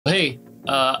Hey,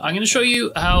 I'm going to show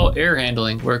you how error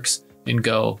handling works in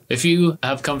Go. If you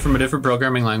have come from a different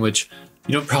programming language,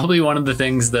 you know, probably one of the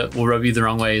things that will rub you the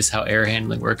wrong way is how error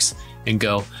handling works in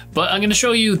Go. But I'm going to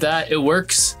show you that it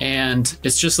works and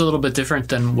it's just a little bit different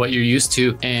than what you're used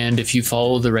to. And if you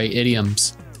follow the right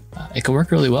idioms, it can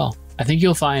work really well. I think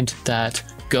you'll find that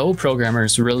Go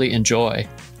programmers really enjoy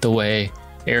the way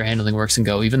error handling works in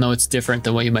Go, even though it's different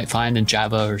than what you might find in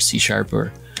Java or C#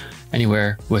 or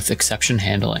anywhere with exception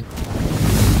handling.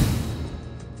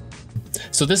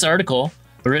 So this article,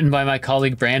 written by my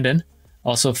colleague Brandon,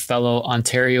 also fellow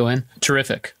Ontarian,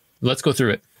 terrific. Let's go through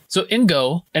it. So in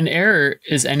Go, an error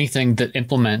is anything that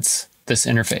implements this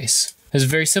interface. It's a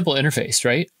very simple interface,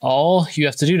 right? All you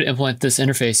have to do to implement this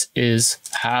interface is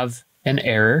have an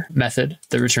error method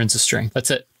that returns a string.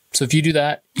 That's it. So if you do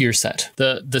that, you're set.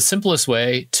 The simplest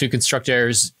way to construct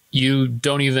errors, you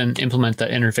don't even implement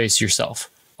that interface yourself.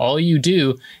 All you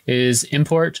do is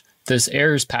import this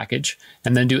errors package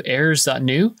and then do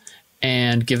errors.new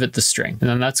and give it the string. And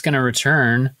then that's going to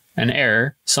return an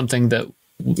error, something that,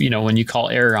 you know, when you call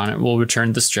error on it, will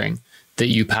return the string that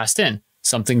you passed in.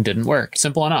 Something didn't work.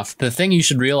 Simple enough. The thing you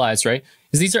should realize, right,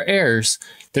 is these are errors.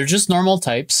 They're just normal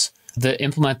types that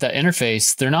implement that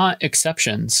interface. They're not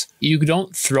exceptions. You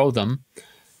don't throw them.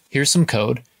 Here's some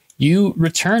code. You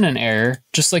return an error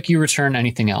just like you return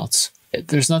anything else.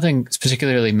 There's nothing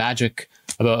particularly magic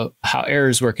about how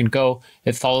errors work in Go.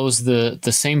 It follows the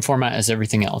same format as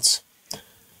everything else.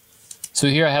 So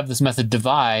here I have this method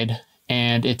divide,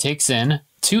 and it takes in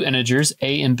two integers,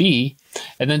 a and b.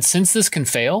 And then since this can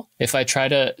fail, if I try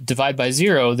to divide by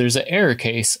 0, there's an error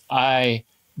case. I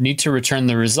need to return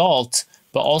the result,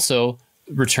 but also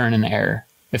return an error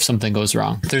if something goes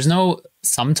wrong. There's no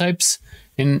sum types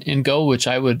in Go, which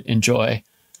I would enjoy.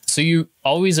 So you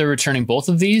always are returning both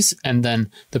of these, and then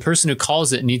the person who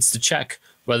calls it needs to check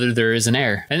whether there is an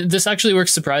error. And this actually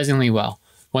works surprisingly well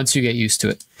once you get used to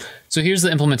it. So here's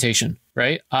the implementation,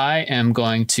 right? I am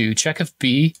going to check if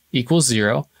b equals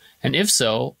 0. And if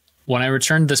so, when I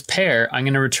return this pair, I'm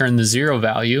going to return the 0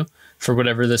 value for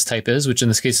whatever this type is, which in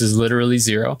this case is literally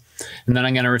 0. And then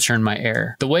I'm going to return my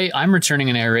error. The way I'm returning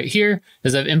an error right here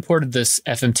is I've imported this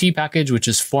FMT package, which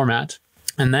is format.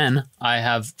 And then I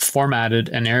have formatted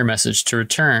an error message to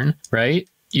return, right?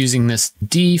 Using this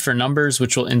D for numbers,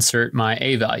 which will insert my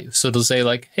A value. So it'll say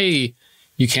like, hey,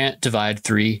 you can't divide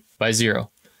 3 by 0.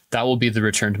 That will be the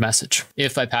returned message.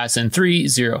 If I pass in 3,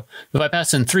 0. If I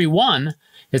pass in 3, 1,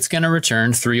 it's going to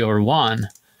return 3 over 1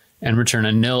 and return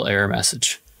a nil error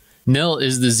message. Nil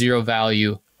is the 0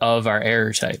 value of our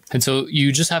error type. And so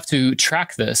you just have to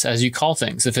track this as you call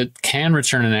things. If it can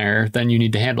return an error, then you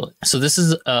need to handle it. So this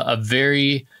is a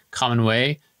very common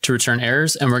way to return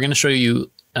errors. And we're going to show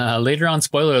you later on,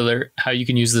 spoiler alert, how you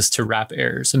can use this to wrap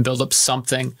errors and build up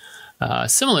something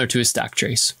similar to a stack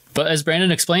trace. But as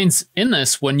Brandon explains in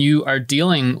this, when you are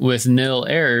dealing with nil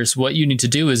errors, what you need to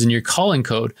do is in your calling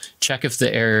code, check if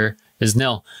the error is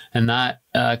nil. And that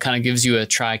kind of gives you a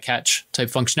try catch type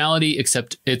functionality,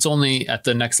 except it's only at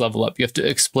the next level up. You have to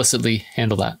explicitly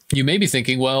handle that. You may be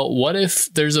thinking, well, what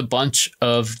if there's a bunch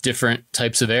of different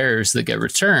types of errors that get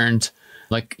returned?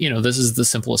 Like, you know, this is the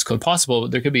simplest code possible,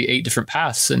 but there could be 8 different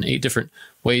paths and 8 different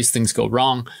ways things go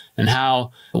wrong. And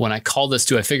how, when I call this,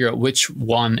 do I figure out which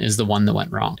one is the one that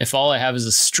went wrong? If all I have is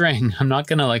a string, I'm not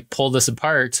going to like pull this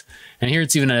apart. And here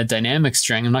it's even a dynamic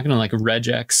string. I'm not going to like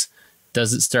regex.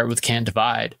 Does it start with can't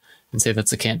divide and say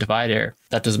that's a can't divide error?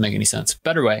 That doesn't make any sense.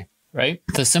 Better way, right?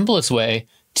 The simplest way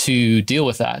to deal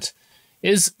with that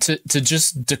is to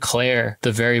just declare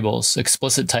the variables,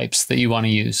 explicit types that you want to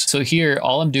use. So here,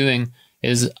 all I'm doing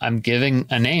is I'm giving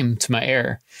a name to my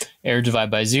error. Error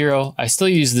divide by 0. I still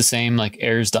use the same like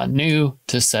errors.new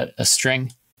to set a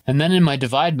string. And then in my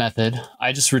divide method,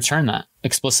 I just return that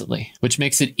explicitly, which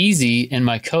makes it easy in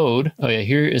my code. Oh yeah,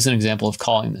 here is an example of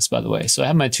calling this, by the way. So I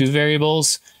have my 2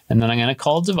 variables, and then I'm going to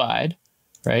call divide,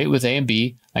 right, with A and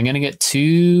B. I'm going to get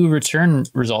 2 return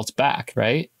results back,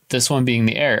 right? This one being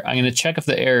the error. I'm going to check if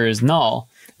the error is null,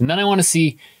 and then I want to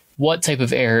see what type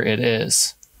of error it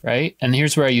is, right? And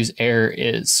here's where I use error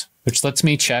is, which lets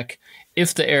me check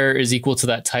if the error is equal to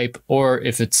that type or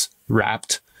if it's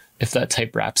wrapped, if that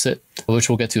type wraps it, which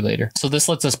we'll get to later. So this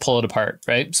lets us pull it apart,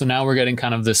 right? So now we're getting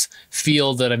kind of this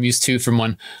feel that I'm used to from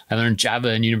when I learned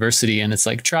Java in university, and it's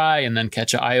like try and then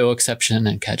catch a IO exception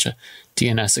and catch a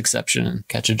DNS exception and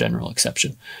catch a general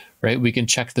exception, right? We can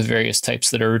check the various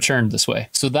types that are returned this way.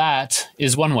 So that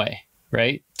is one way,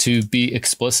 right, to be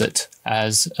explicit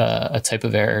as a type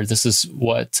of error. This is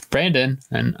what Brandon,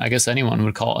 and I guess anyone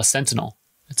would call a sentinel.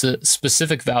 It's a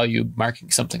specific value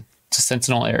marking something. to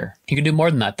sentinel error. You can do more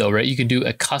than that though, right? You can do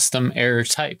a custom error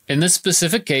type. In this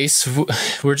specific case,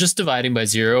 we're just dividing by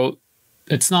 0.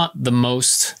 It's not the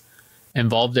most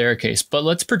involved error case, but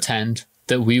let's pretend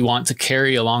that we want to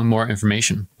carry along more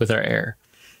information with our error,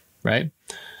 right?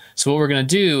 So what we're going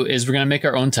to do is we're going to make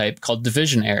our own type called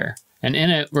division error. And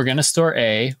in it, we're going to store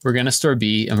A, we're going to store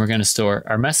B, and we're going to store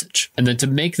our message. And then to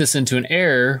make this into an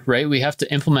error, right, we have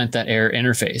to implement that error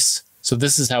interface. So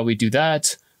this is how we do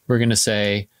that. We're going to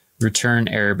say return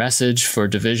error message for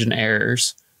division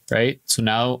errors, right? So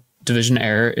now division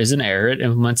error is an error. It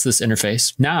implements this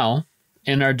interface. Now,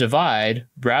 in our divide,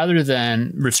 rather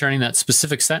than returning that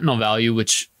specific sentinel value,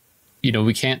 which, you know,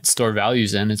 we can't store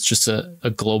values in, it's just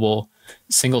a global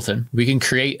singleton, we can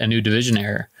create a new division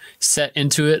error, set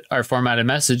into it our formatted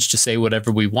message to say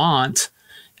whatever we want,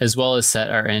 as well as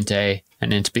set our int A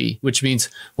and int B, which means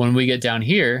when we get down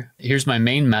here, here's my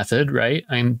main method, right?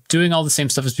 I'm doing all the same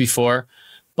stuff as before,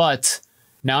 but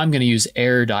now I'm going to use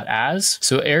error.as.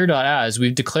 So error.as,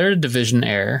 we've declared a division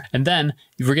error, and then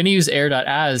we're going to use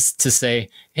error.as to say,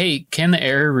 hey, can the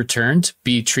error returned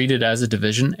be treated as a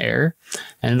division error?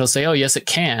 And it'll say, oh, yes, it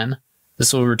can.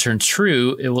 This will return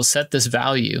true. It will set this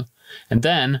value. And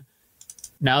then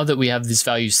now that we have these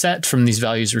values set from these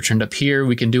values returned up here,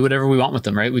 we can do whatever we want with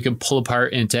them, right? We can pull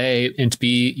apart int A, int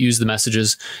B, use the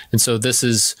messages. And so this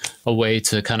is a way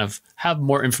to kind of have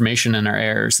more information in our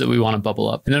errors that we want to bubble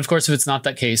up. And then of course, if it's not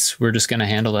that case, we're just going to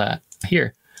handle that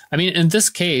here. I mean, in this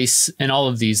case, in all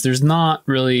of these, there's not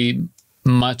really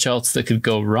much else that could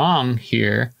go wrong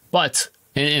here, but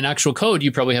in actual code,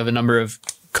 you probably have a number of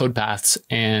code paths,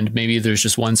 and maybe there's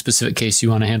just one specific case you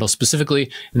want to handle specifically,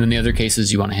 and then the other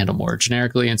cases you want to handle more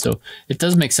generically. And so it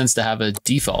does make sense to have a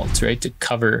default, right, to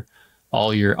cover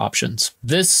all your options.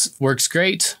 This works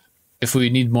great if we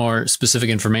need more specific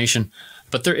information,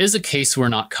 but there is a case we're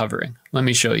not covering. Let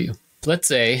me show you. Let's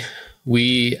say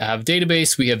we have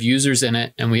database, we have users in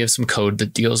it, and we have some code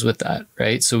that deals with that,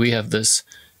 right? So we have this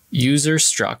user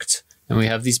struct, and we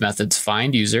have these methods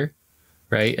find user,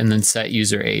 right, and then set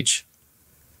user age.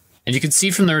 And you can see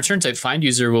from the return type, find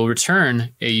user will return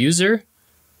a user,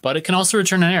 but it can also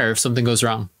return an error if something goes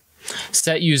wrong.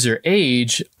 Set user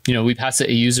age, you know, we pass it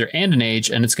a user and an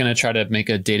age, and it's going to try to make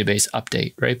a database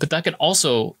update, right? But that can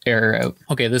also error out.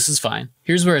 Okay, this is fine.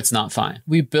 Here's where it's not fine.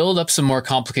 We build up some more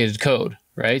complicated code,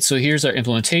 right? So here's our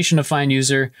implementation of find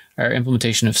user, our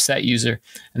implementation of set user,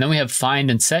 and then we have find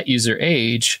and set user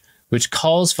age, which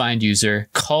calls find user,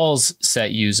 calls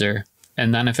set user,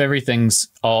 and then if everything's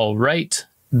all right,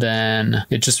 then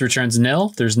it just returns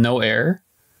nil. There's no error,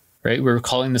 right? We're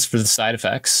calling this for the side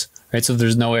effects, right? So if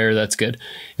there's no error, that's good.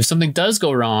 If something does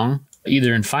go wrong,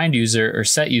 either in find user or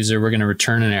set user, we're going to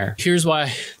return an error. Here's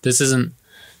why this isn't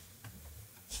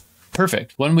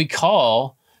perfect. When we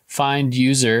call find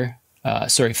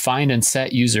and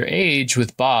set user age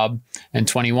with Bob and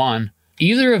 21,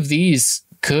 either of these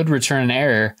could return an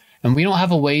error, and we don't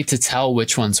have a way to tell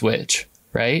which one's which,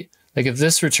 right? Like if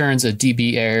this returns a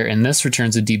DB error and this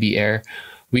returns a DB error,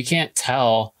 we can't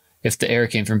tell if the error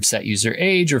came from set user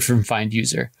age or from find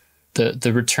user.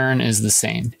 The return is the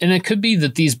same. And it could be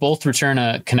that these both return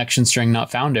a connection string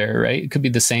not found error, right? It could be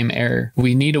the same error.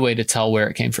 We need a way to tell where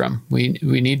it came from. We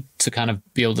need to kind of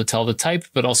be able to tell the type,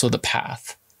 but also the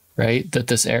path, right, that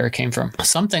this error came from.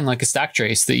 Something like a stack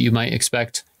trace that you might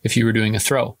expect if you were doing a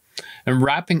throw. And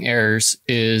wrapping errors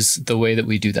is the way that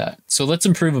we do that. So let's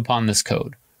improve upon this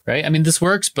code. Right? I mean, this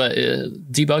works, but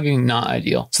debugging, not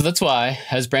ideal. So that's why,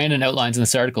 as Brandon outlines in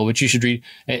this article, which you should read,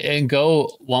 in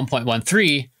Go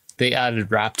 1.13, they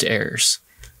added wrapped errors.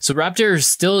 So wrapped errors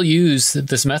still use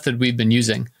this method we've been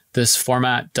using, this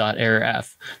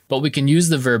format.errorf, but we can use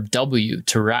the verb W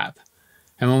to wrap.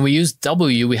 And when we use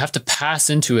W, we have to pass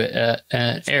into it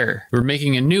an error. We're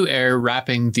making a new error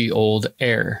wrapping the old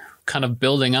error, kind of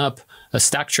building up a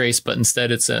stack trace, but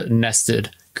instead it's a nested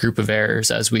group of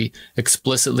errors as we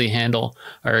explicitly handle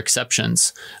our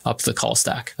exceptions up the call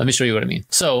stack. Let me show you what I mean.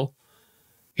 So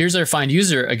here's our find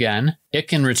user again. It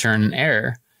can return an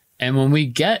error. And when we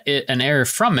get an error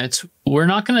from it, we're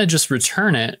not going to just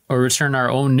return it or return our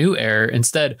own new error.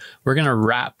 Instead, we're going to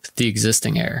wrap the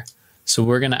existing error. So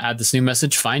we're going to add this new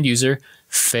message, find user,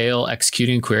 fail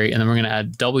executing query, and then we're going to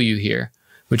add W here,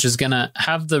 which is going to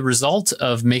have the result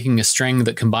of making a string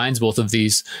that combines both of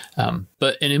these.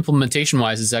 But in implementation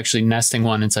wise, it's actually nesting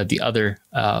one inside the other,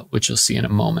 which you'll see in a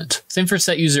moment. Same for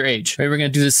set user age, right? We're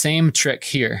going to do the same trick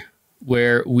here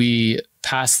where we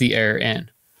pass the error in.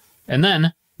 And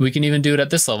then we can even do it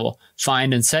at this level.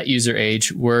 Find and set user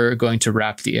age, we're going to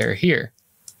wrap the error here,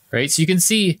 right? So you can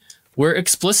see we're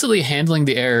explicitly handling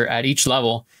the error at each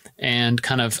level. and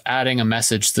kind of adding a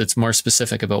message that's more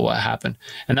specific about what happened.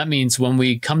 And that means when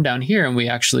we come down here and we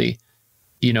actually,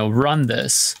 run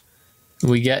this,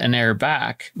 we get an error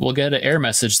back, we'll get an error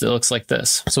message that looks like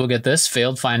this. So we'll get this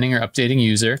failed finding or updating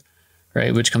user,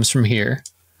 right, which comes from here.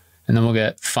 And then we'll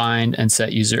get find and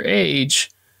set user age,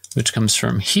 which comes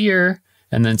from here,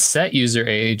 and then set user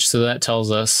age. So that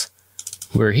tells us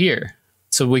we're here.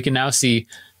 So we can now see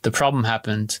the problem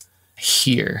happened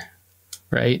here,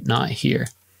 right? Not here.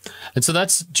 And so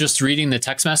that's just reading the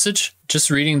text message. Just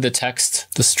reading the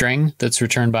text, the string that's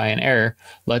returned by an error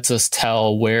lets us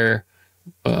tell where,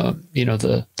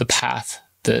 the path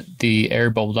that the error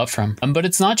bubbled up from. But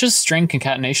it's not just string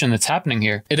concatenation that's happening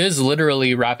here. It is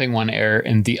literally wrapping one error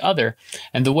in the other.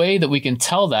 And the way that we can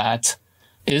tell that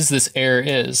is this error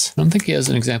is. I don't think he has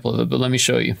an example of it, but let me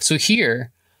show you. So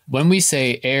here, when we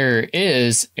say error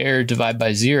is, error divide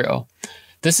by 0,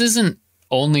 this isn't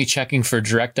only checking for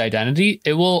direct identity.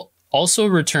 It will also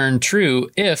return true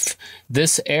if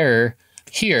this error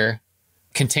here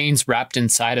contains wrapped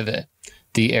inside of it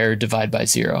the error divide by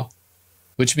 0,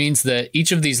 which means that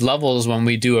each of these levels, when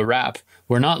we do a wrap,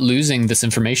 we're not losing this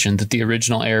information that the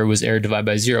original error was error divide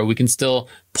by 0. We can still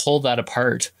pull that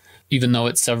apart, even though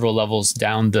it's several levels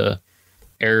down the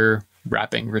error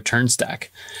wrapping return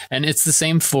stack. And it's the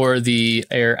same for the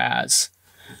error as.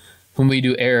 When we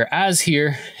do error as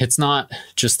here, it's not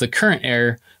just the current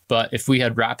error, but if we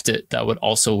had wrapped it, that would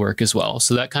also work as well.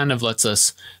 So that kind of lets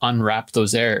us unwrap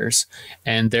those errors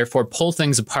and therefore pull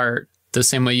things apart the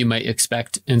same way you might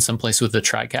expect in some place with a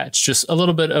try catch, just a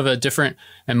little bit of a different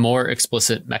and more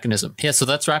explicit mechanism. Yeah, so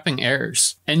that's wrapping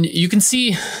errors. And you can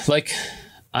see, like,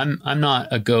 I'm not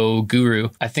a Go guru.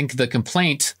 I think the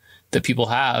complaint that people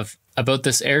have about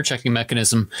this error checking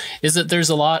mechanism is that there's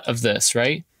a lot of this,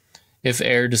 right? If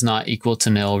error does not equal to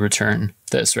nil, return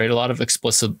this, right? A lot of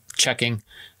explicit checking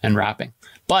and wrapping.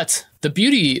 But the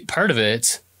beauty part of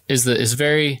it is that it's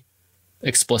very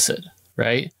explicit,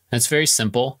 right? And it's very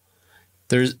simple.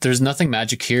 There's nothing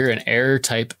magic here. An error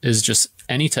type is just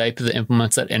any type that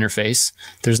implements that interface.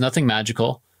 There's nothing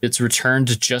magical. It's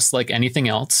returned just like anything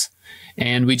else.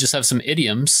 And we just have some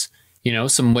idioms,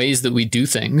 some ways that we do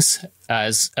things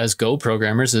as Go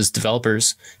programmers, as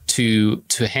developers to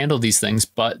handle these things,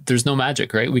 but there's no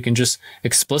magic, right? We can just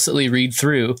explicitly read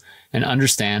through and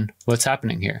understand what's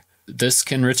happening here. This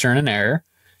can return an error.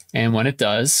 And when it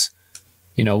does,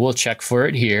 we'll check for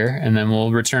it here, and then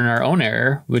we'll return our own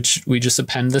error, which we just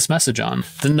append this message on.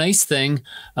 The nice thing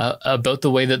about the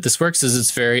way that this works is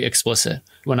it's very explicit.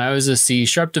 When I was a C#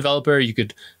 developer, you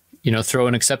could throw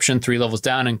an exception 3 levels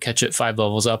down and catch it 5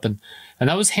 levels up. And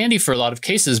that was handy for a lot of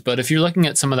cases. But if you're looking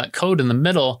at some of that code in the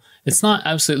middle, it's not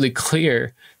absolutely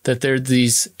clear that there are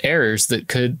these errors that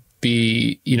could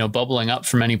be, bubbling up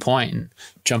from any point and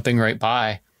jumping right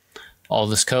by all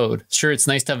this code. Sure, it's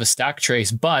nice to have a stack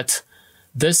trace, but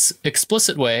this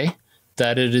explicit way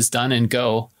that it is done in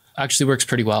Go actually works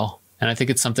pretty well. And I think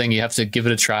it's something you have to give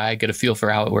it a try, get a feel for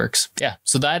how it works. Yeah,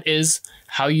 so that is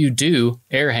how you do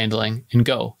error handling in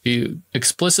Go. You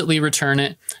explicitly return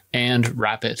it and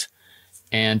wrap it.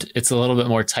 And it's a little bit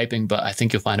more typing, but I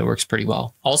think you'll find it works pretty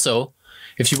well. Also,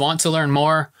 if you want to learn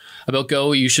more about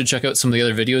Go, you should check out some of the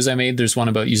other videos I made. There's one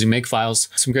about using makefiles,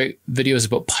 some great videos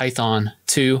about Python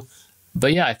too.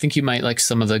 But yeah, I think you might like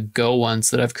some of the Go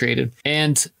ones that I've created.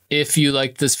 And if you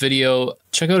liked this video,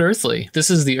 check out Earthly. This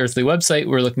is the Earthly website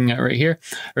we're looking at right here.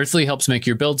 Earthly helps make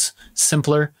your builds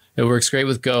simpler. It works great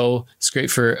with Go. It's great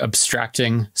for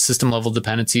abstracting system level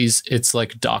dependencies. It's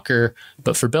like Docker,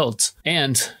 but for builds.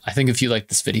 And I think if you like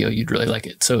this video, you'd really like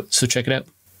it. So check it out.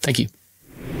 Thank you.